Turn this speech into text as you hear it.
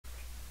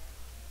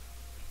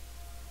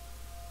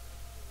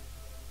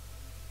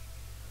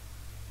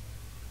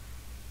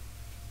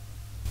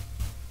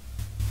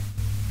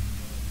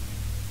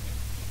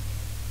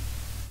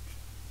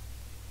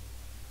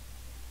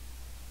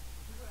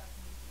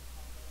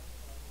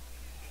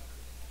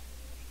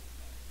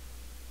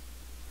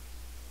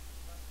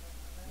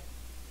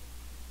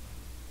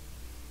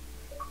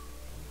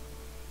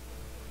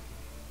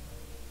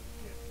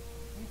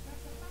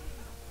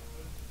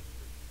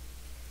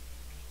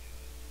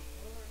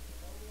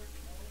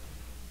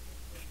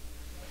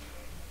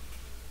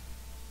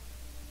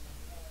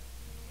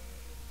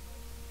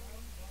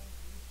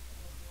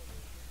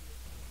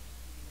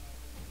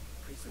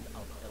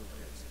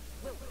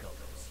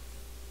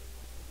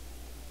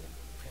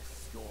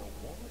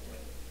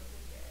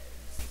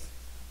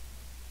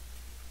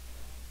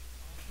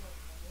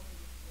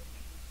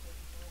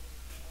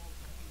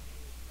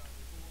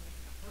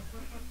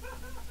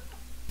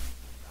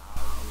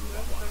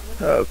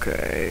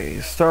Okay,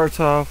 starts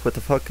off with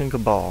the fucking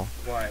cabal.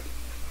 Why?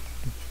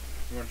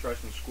 You want to try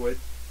some squid?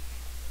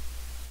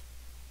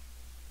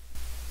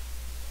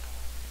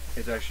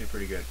 It's actually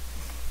pretty good.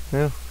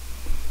 Yeah.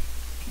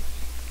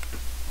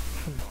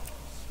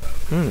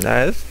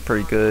 That is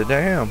pretty good.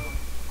 Damn.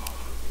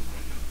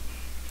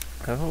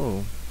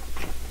 Oh.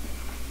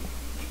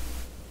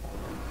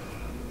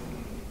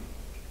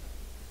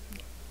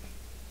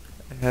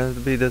 It has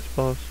to be this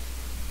boss.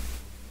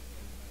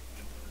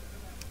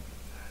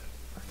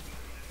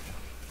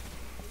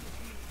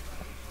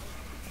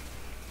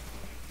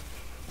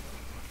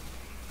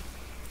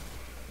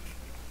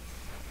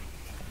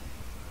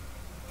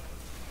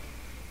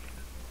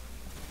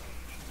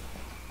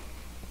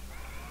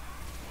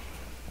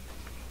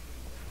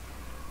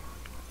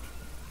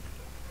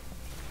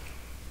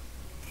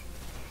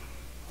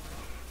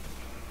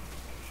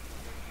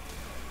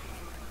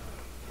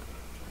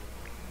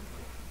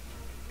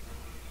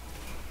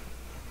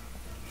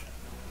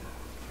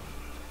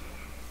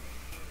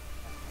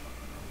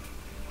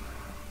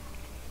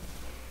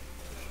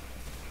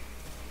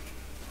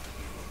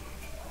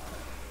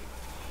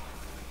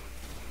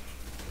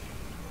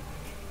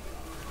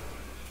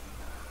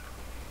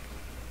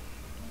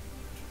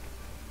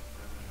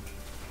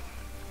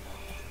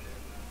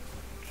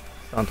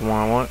 Not the one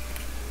I want.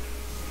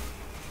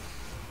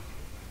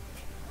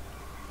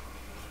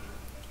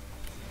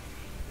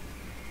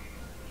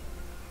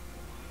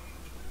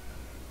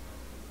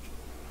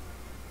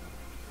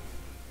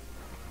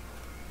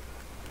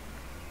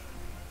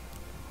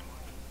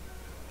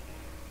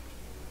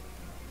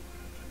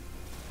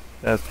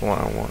 That's the one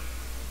I want.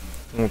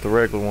 I want the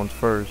regular ones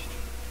first.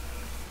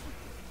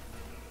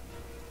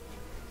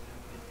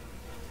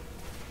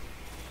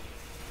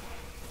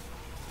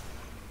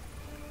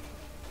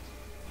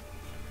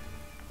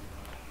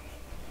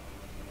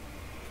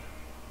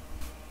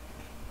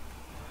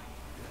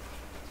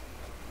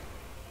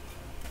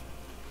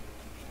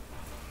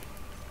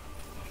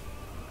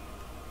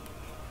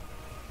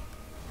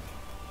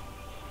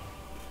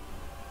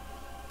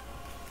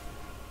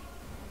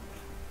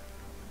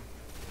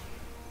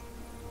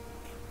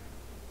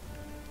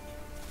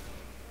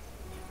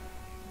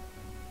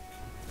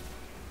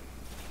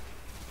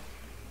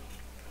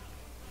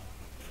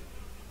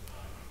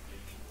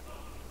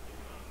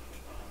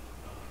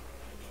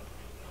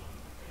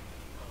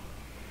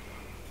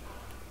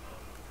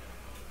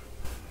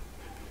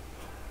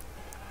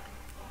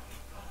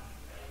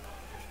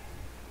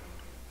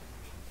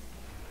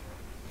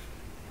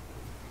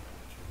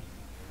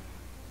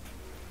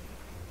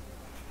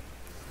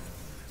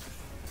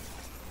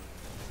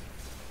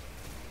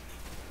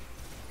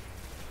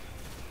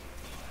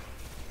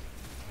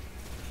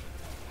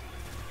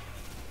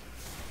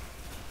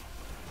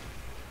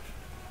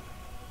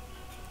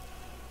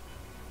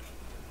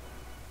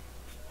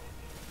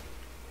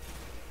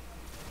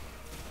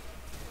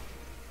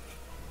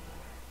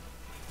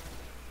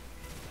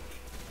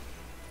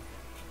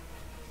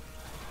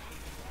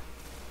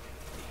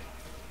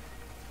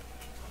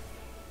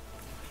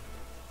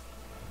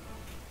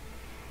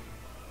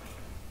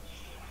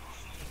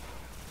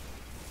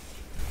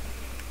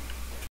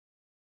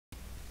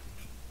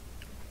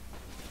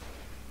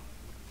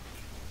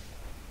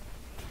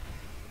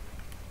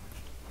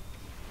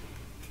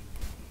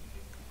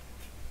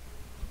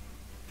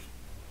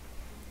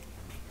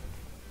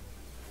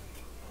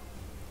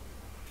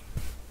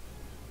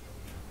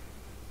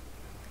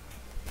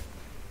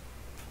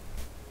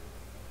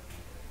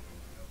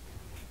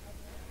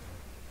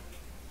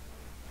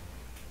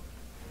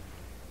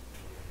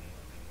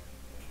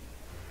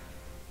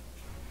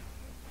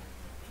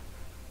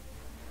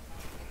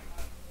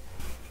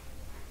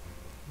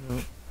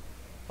 Nope.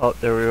 Oh,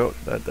 there we go.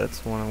 That's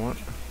the one I want.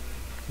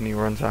 And he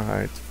runs on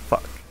heights.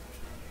 Fuck.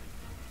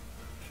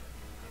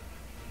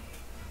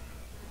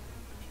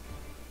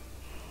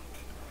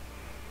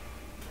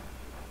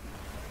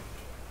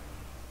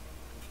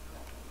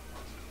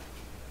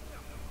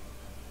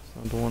 It's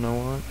not the one I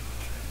want.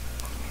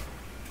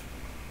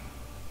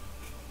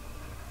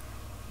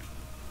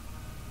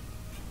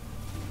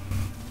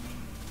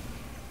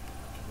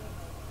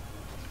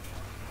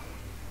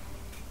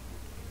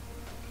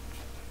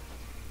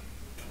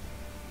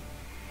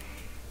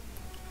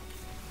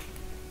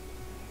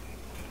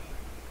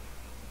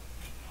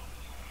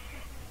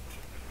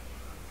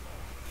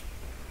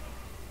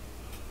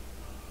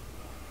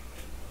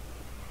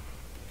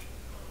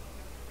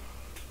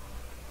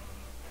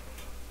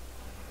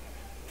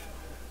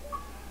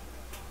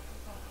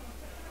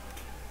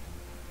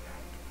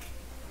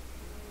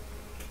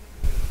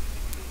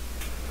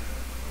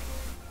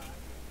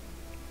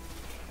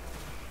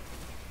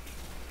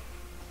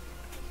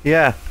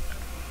 Yeah.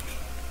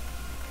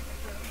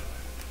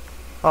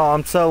 Oh,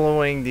 I'm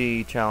soloing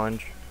the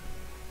challenge.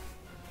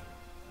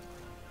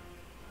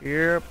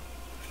 Yep.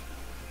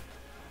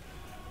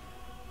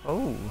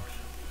 Oh.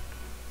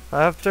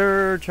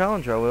 After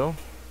challenge I will.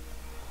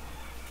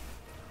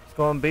 It's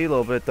gonna be a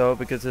little bit though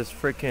because this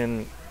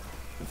freaking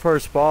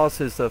first boss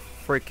is the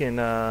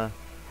freaking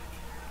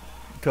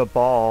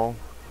cabal.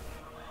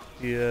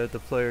 Yeah, the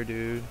flare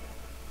dude.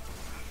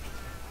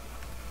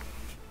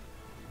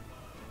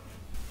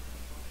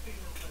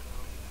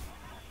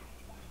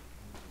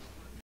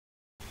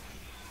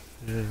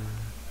 Yeah.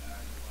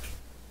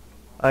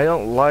 I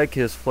don't like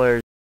his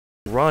flares.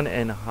 Run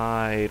and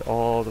hide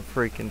all the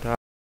freaking time.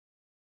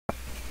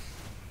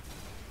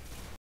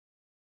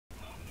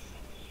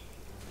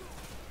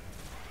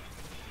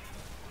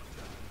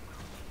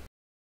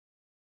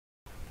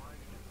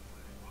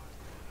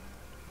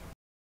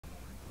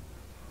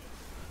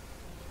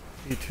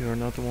 You two are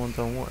not the ones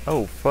I want.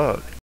 Oh,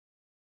 fuck.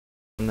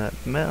 And that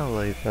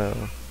melee,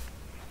 though.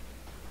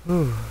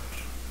 Whew.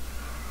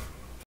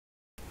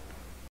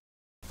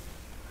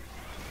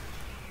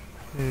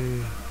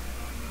 Hey.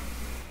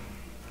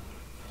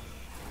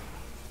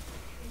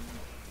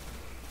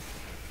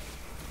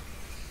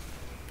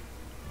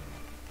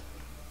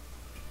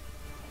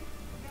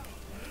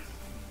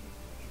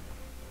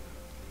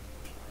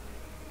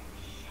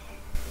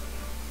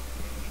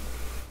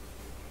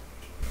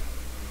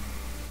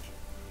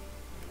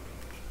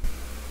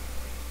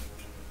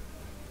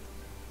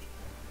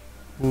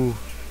 Ooh.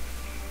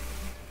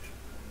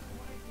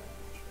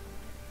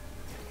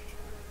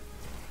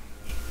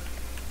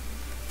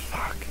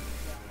 Fuck.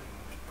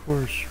 Of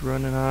course,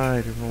 run and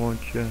hide if I want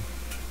you.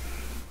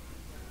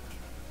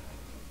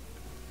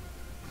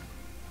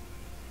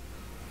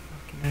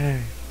 Fucking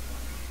hey.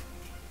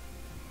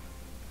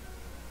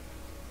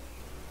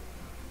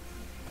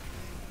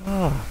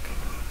 Fuck.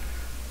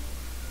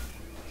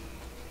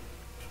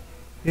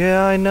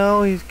 Yeah, I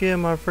know he's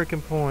getting my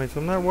freaking points.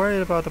 I'm not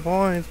worried about the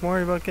points. I'm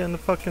worried about getting the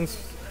fucking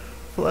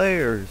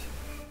flares.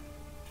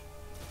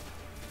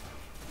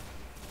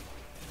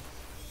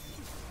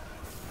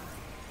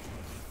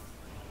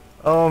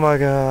 Oh my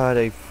god,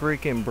 a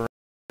freaking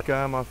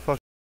guy, my fucking.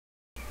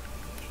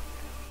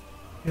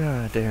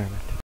 God damn it.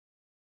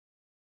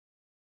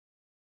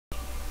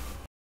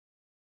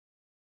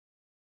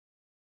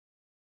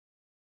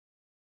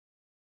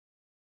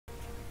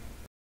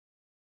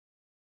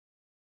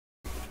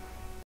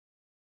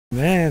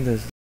 Man,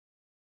 this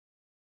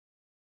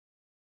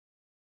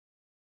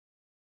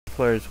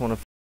players want to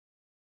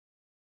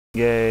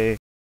gay.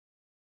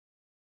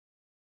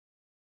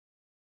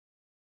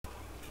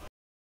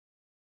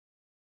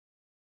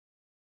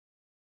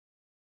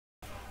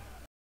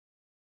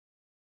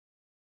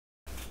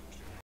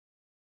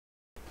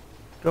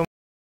 Go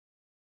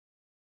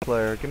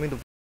player, give me the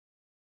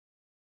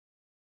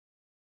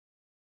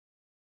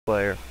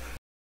player.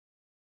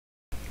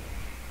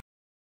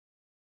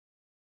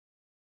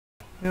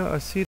 You know, I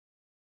see.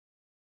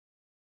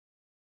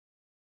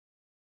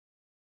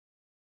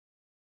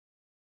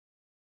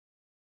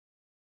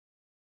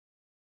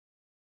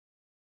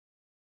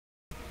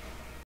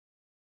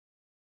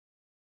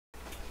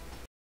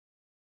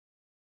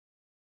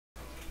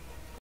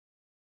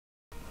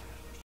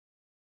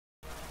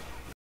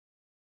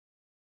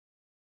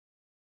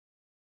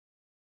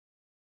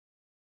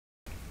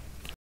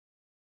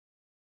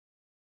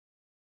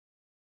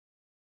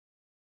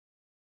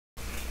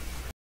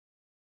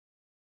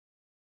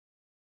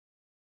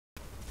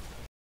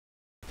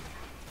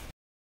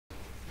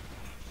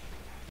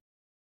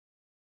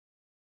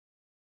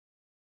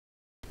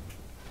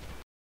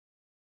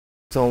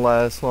 Don't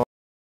last long.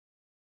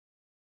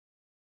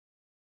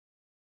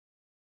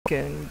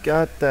 And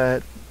got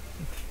that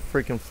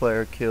freaking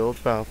flare killed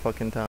about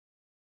fucking time.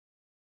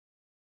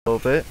 A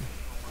little bit.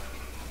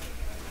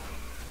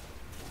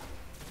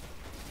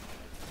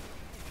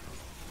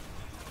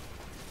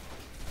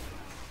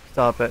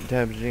 Stop at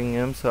damaging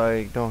him so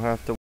I don't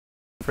have to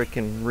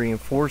freaking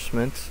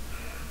reinforcements.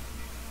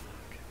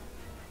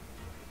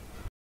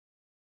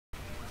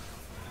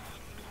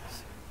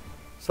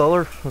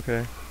 Solar?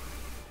 Okay.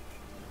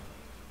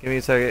 Give me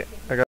a second.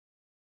 I got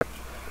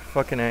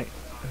fucking A.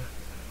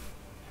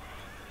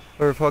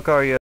 Where the fuck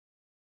are you?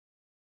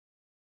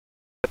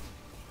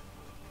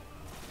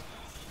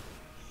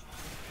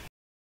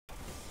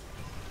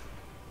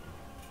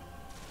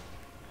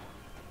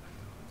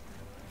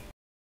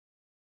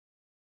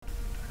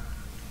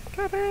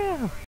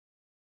 Goddamn!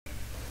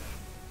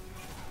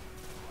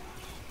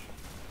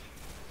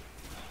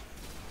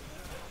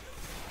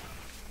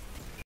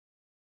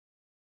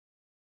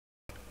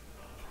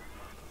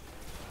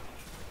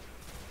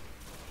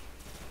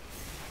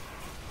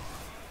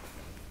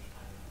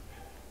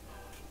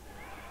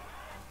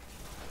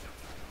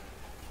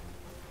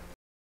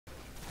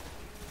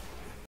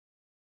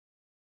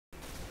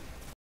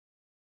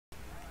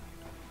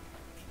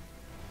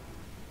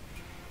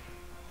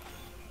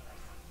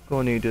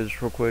 Gonna need this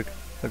real quick.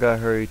 I gotta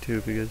hurry too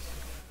because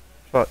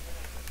fuck.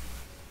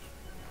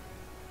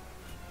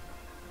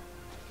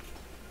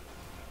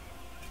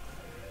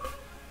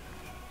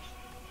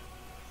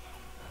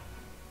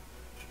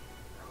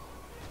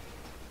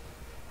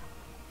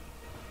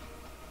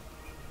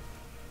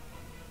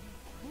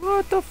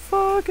 What the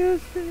fuck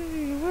is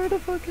he? Where the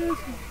fuck is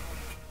he?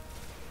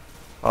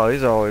 Oh,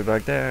 he's all the way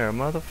back there,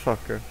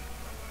 motherfucker.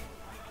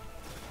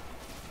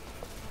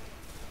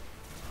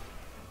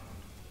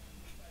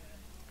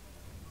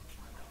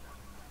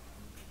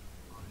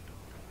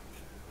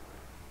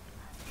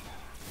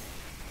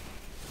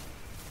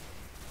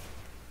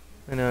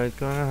 I know he's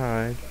gonna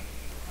hide.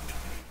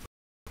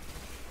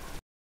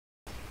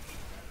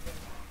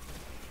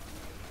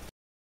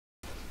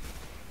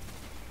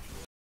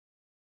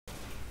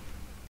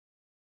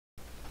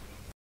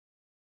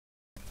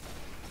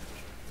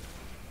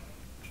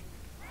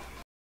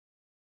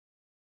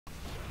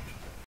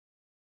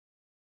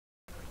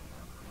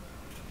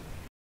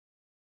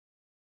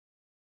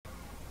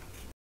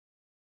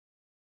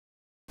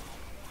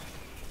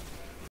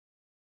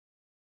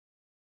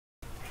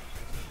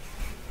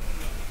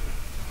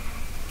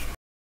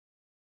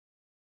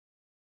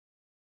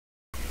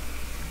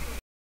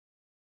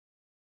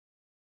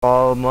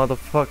 Oh,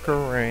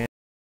 motherfucker ran.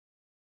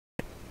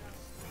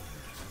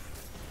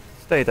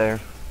 Stay there.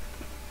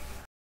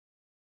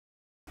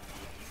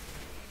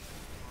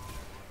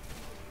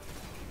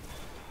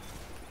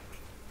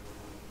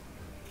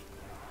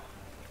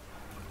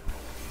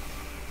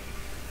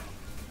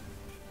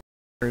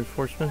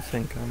 Reinforcements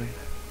incoming.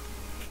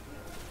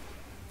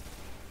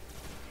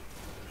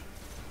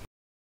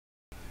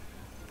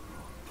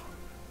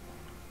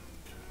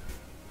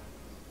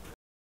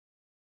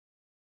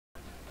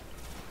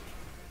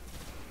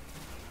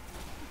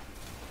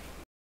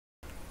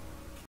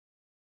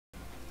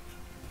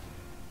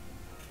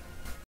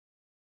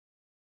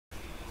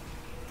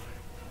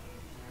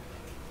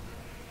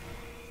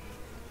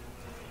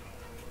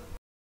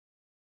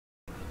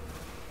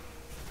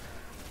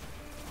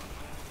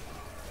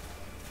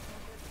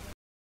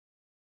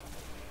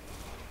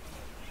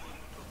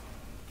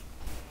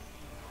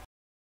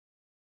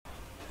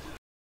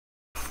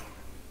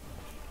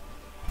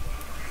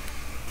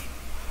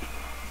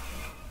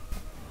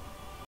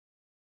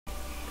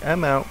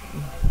 I'm out.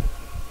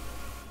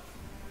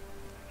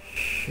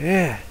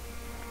 Shit.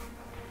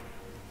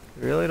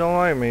 They really don't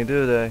like me,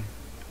 do they?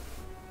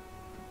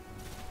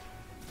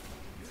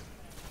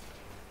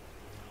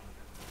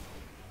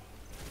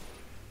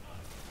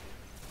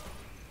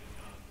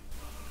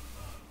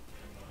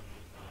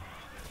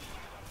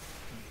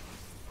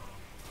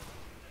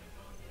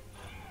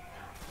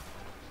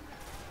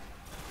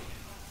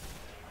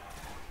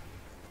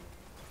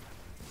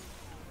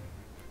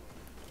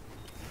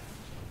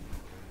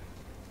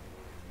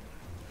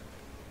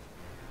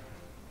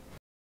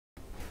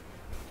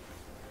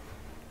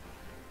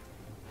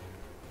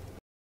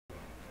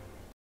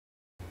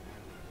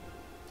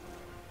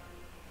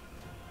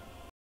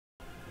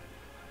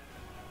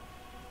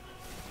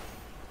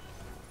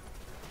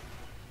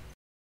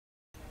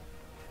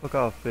 Fuck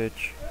off,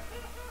 bitch.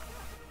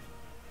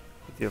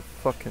 With your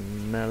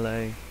fucking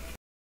melee.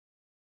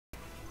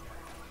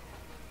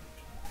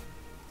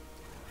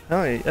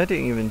 Oh, I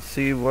didn't even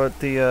see what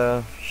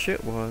the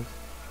shit was.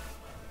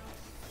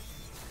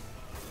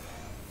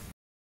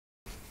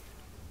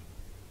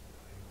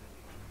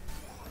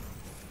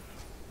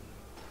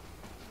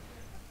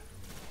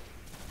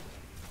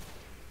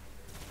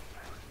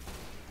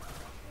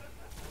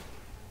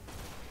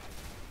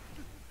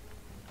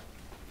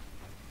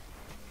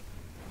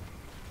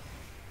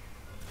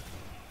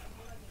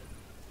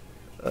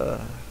 Uh.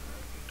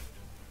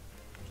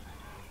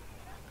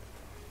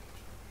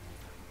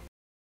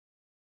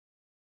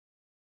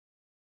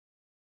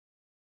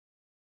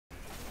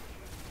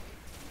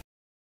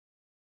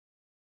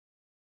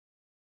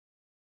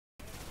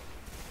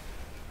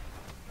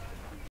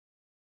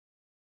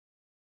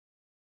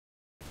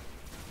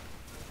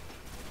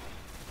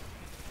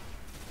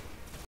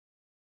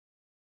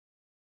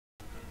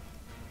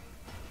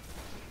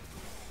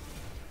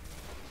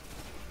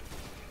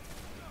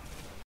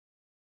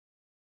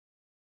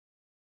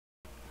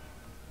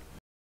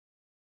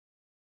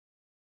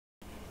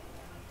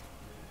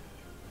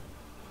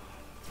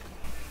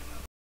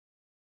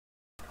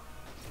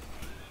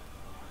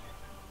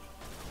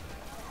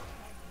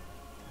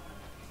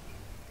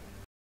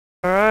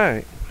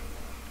 Alright.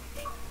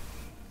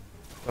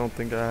 Don't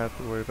think I have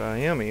to worry about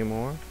him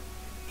anymore.